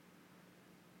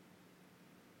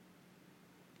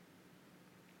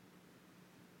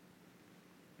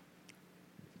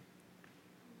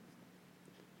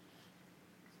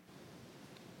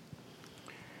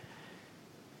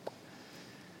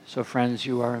 So friends,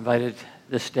 you are invited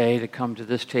this day to come to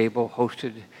this table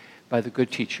hosted by the good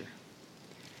teacher.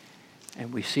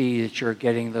 And we see that you're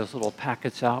getting those little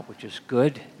packets out, which is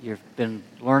good. You've been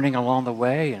learning along the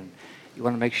way, and you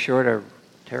want to make sure to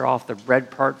tear off the bread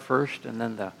part first and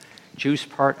then the juice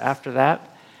part after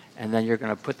that. And then you're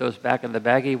going to put those back in the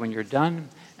baggie when you're done,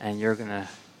 and you're going to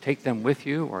take them with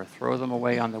you or throw them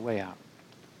away on the way out.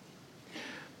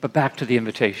 But back to the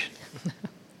invitation.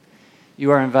 You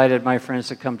are invited, my friends,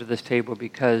 to come to this table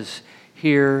because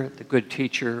here the good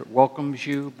teacher welcomes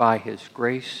you by his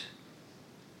grace,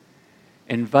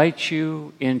 invites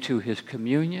you into his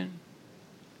communion,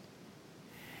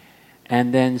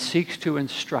 and then seeks to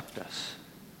instruct us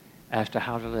as to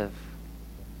how to live.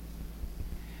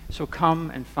 So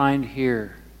come and find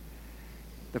here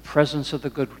the presence of the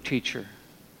good teacher,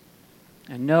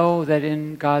 and know that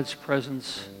in God's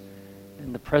presence,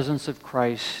 in the presence of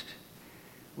Christ,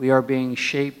 we are being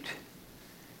shaped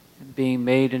and being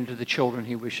made into the children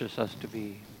he wishes us to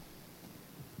be.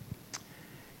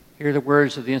 Hear the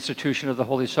words of the institution of the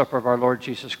Holy Supper of our Lord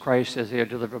Jesus Christ as they are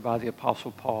delivered by the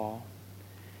Apostle Paul.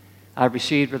 I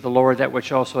received of the Lord that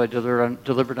which also I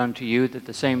delivered unto you, that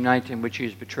the same night in which he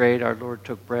was betrayed, our Lord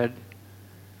took bread,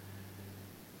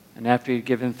 and after he had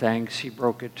given thanks, he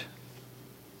broke it.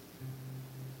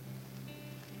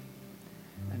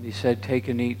 And he said, "Take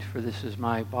and eat, for this is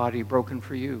my body broken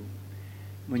for you.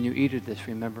 When you eat of this,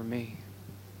 remember me."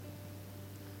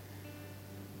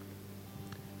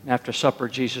 And after supper,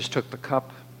 Jesus took the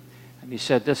cup, and he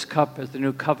said, "This cup is the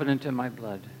new covenant in my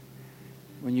blood.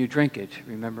 When you drink it,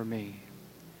 remember me.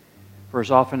 For as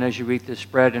often as you eat this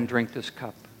bread and drink this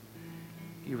cup,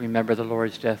 you remember the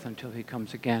Lord's death until he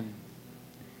comes again."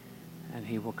 And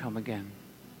he will come again.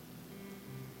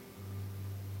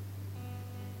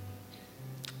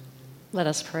 Let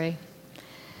us pray.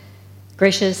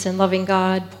 Gracious and loving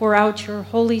God, pour out your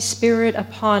Holy Spirit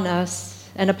upon us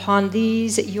and upon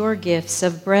these your gifts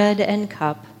of bread and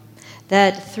cup,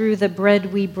 that through the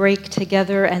bread we break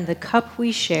together and the cup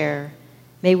we share,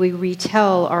 may we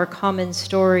retell our common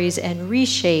stories and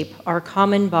reshape our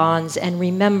common bonds and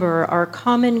remember our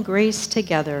common grace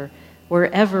together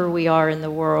wherever we are in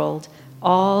the world,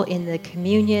 all in the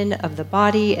communion of the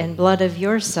body and blood of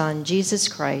your Son, Jesus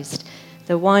Christ,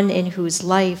 the one in whose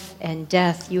life and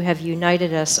death you have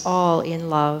united us all in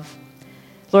love.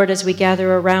 Lord, as we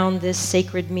gather around this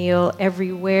sacred meal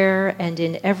everywhere and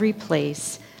in every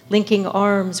place, linking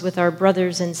arms with our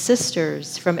brothers and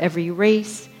sisters from every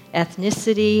race,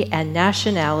 ethnicity, and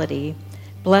nationality,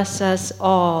 bless us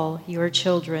all, your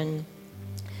children.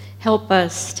 Help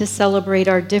us to celebrate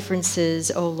our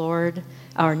differences, O Lord,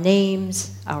 our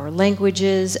names, our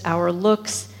languages, our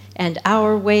looks, and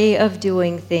our way of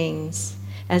doing things,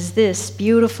 as this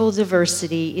beautiful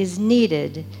diversity is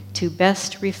needed to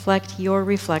best reflect your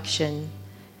reflection.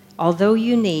 Although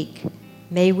unique,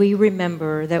 may we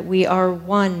remember that we are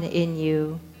one in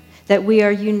you, that we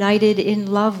are united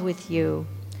in love with you,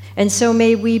 and so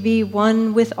may we be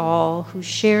one with all who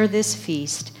share this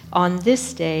feast on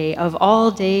this day of all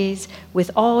days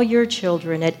with all your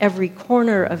children at every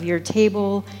corner of your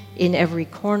table, in every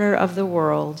corner of the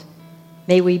world.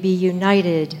 May we be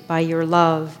united by your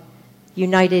love,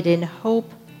 united in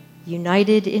hope,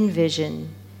 united in vision,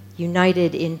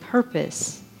 united in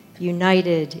purpose,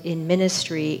 united in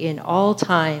ministry in all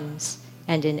times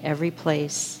and in every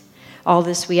place. All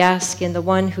this we ask in the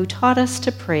one who taught us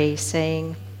to pray,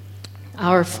 saying,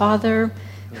 Our Father,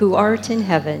 who art in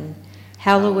heaven,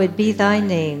 hallowed be thy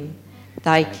name.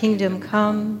 Thy kingdom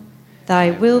come,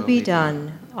 thy will be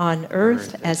done, on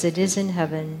earth as it is in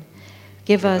heaven.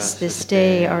 Give us this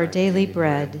day our daily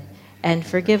bread, and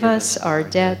forgive us our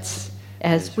debts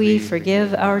as we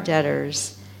forgive our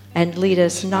debtors. And lead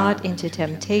us not into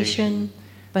temptation,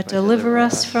 but deliver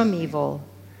us from evil.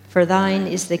 For thine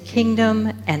is the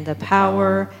kingdom and the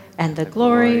power and the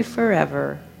glory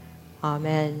forever.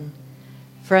 Amen.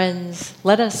 Friends,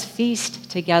 let us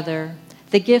feast together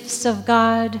the gifts of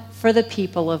God for the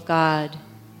people of God.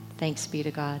 Thanks be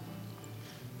to God.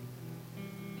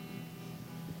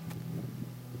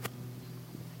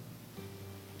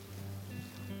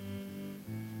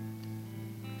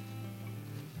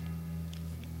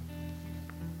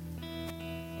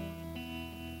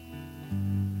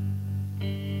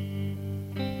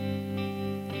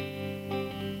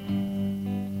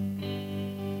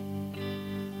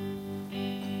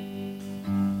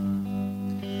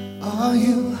 Are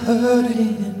you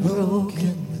hurting and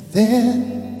broken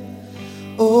within?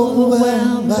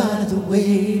 Overwhelmed by the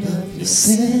weight of your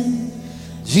sin?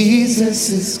 Jesus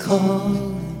is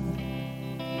calling.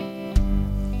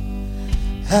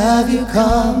 Have you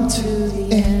come to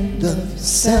the end of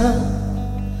yourself?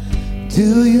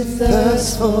 Do you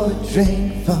thirst for a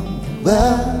drink from the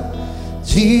well?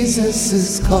 Jesus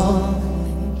is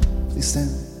calling. Please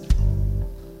stand.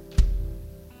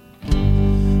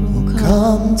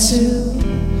 Come to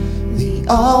the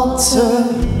altar.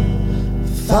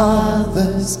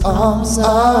 Father's arms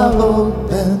are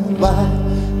open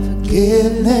wide.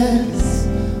 Forgiveness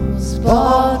was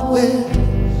bought with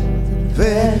the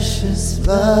precious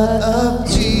blood of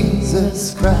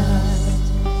Jesus Christ.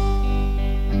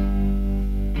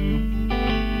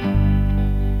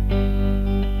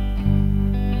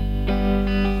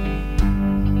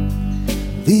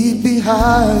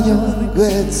 behind your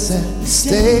regrets and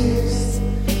mistakes.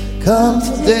 Come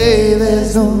today,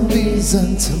 there's no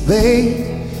reason to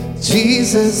wait.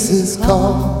 Jesus is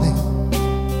calling.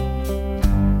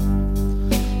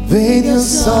 Bring your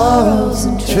sorrows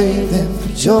and trade them for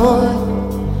joy.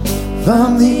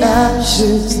 From the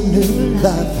ashes, a new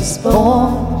life is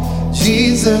born.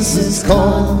 Jesus is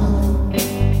calling.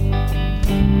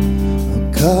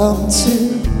 Come to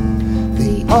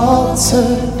the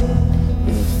altar.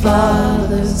 The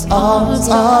Father's arms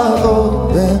are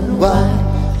open wide.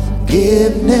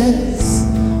 Forgiveness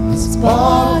was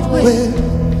bought with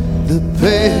the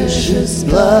precious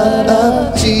blood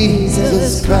of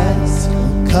Jesus Christ.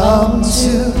 Come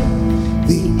to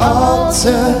the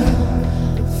altar.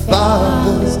 The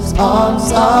Father's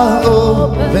arms are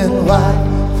open wide.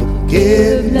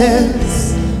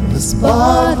 Forgiveness was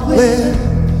bought with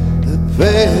the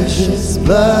precious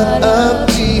blood of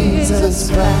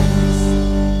Jesus Christ.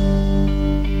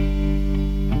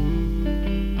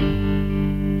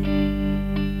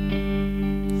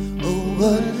 Oh,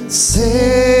 what a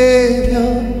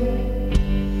Savior!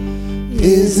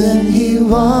 Isn't He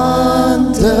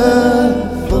wonderful?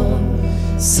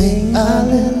 Sing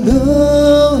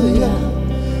hallelujah,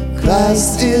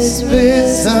 Christ is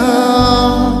risen.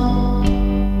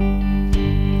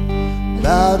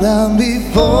 Bow down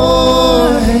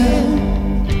before Him,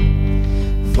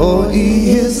 for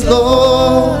He is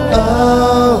Lord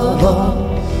of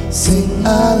all. Sing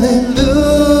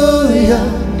hallelujah,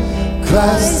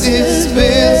 Christ is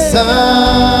risen.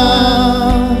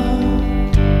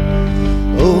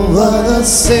 Oh, what a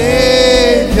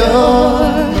Savior!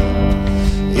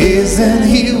 Isn't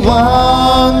He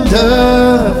wonderful?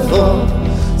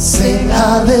 Sing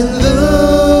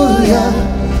hallelujah,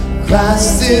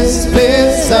 Christ is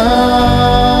risen.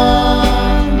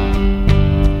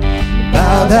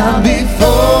 Bow down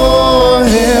before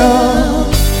Him,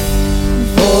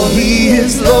 for He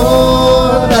is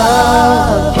Lord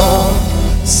of all.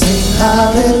 Sing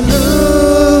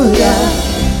hallelujah,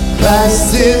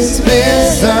 Christ is risen.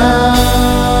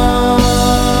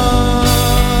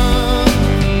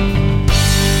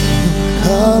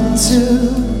 Come to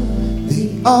the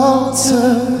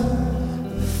altar.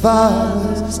 The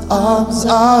Father's arms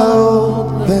are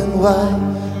open wide.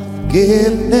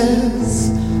 Forgiveness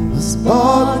was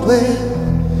bought with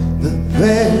the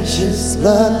precious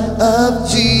blood of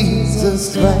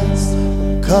Jesus Christ.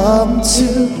 Come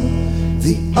to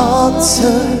the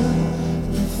altar.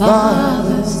 The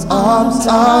Father's arms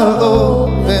are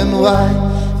open wide.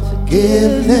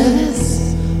 Forgiveness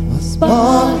was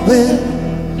bought with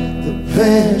the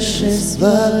precious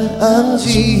blood of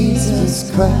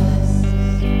Jesus Christ.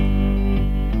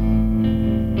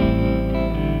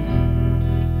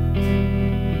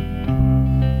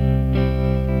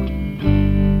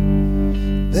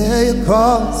 Bear your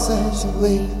cross as you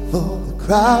wait for the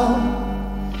crowd.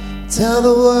 Tell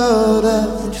the world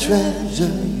of the treasure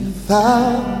you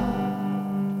found.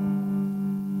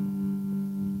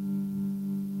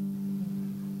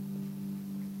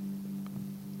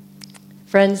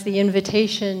 Friends, the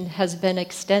invitation has been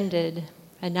extended,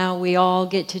 and now we all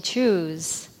get to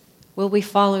choose. Will we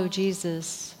follow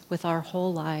Jesus with our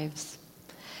whole lives?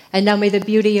 And now may the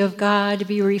beauty of God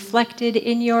be reflected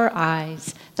in your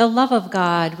eyes, the love of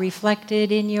God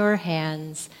reflected in your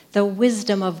hands, the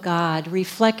wisdom of God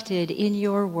reflected in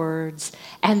your words,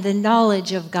 and the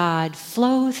knowledge of God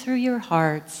flow through your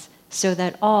hearts so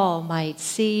that all might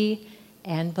see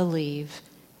and believe.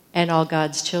 And all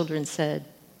God's children said,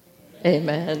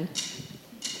 Amen.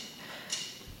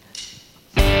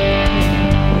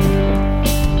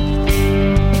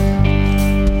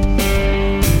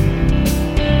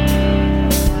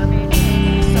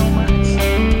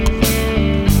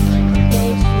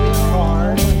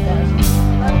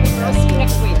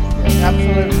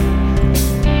 Absolutely.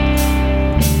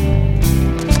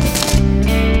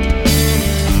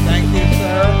 Thank you,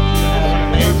 sir. Have an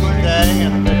amazing day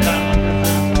and a good time on your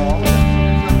festival.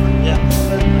 Yeah,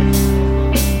 absolutely.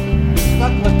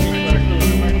 Stuck with me for a few.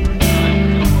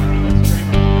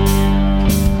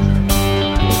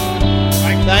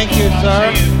 Thank you, sir.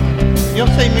 You'll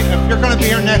see me if you're going to be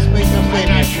here next week. You'll see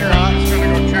me. If you're not,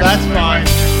 that's fine.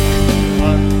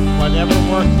 Whatever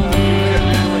works.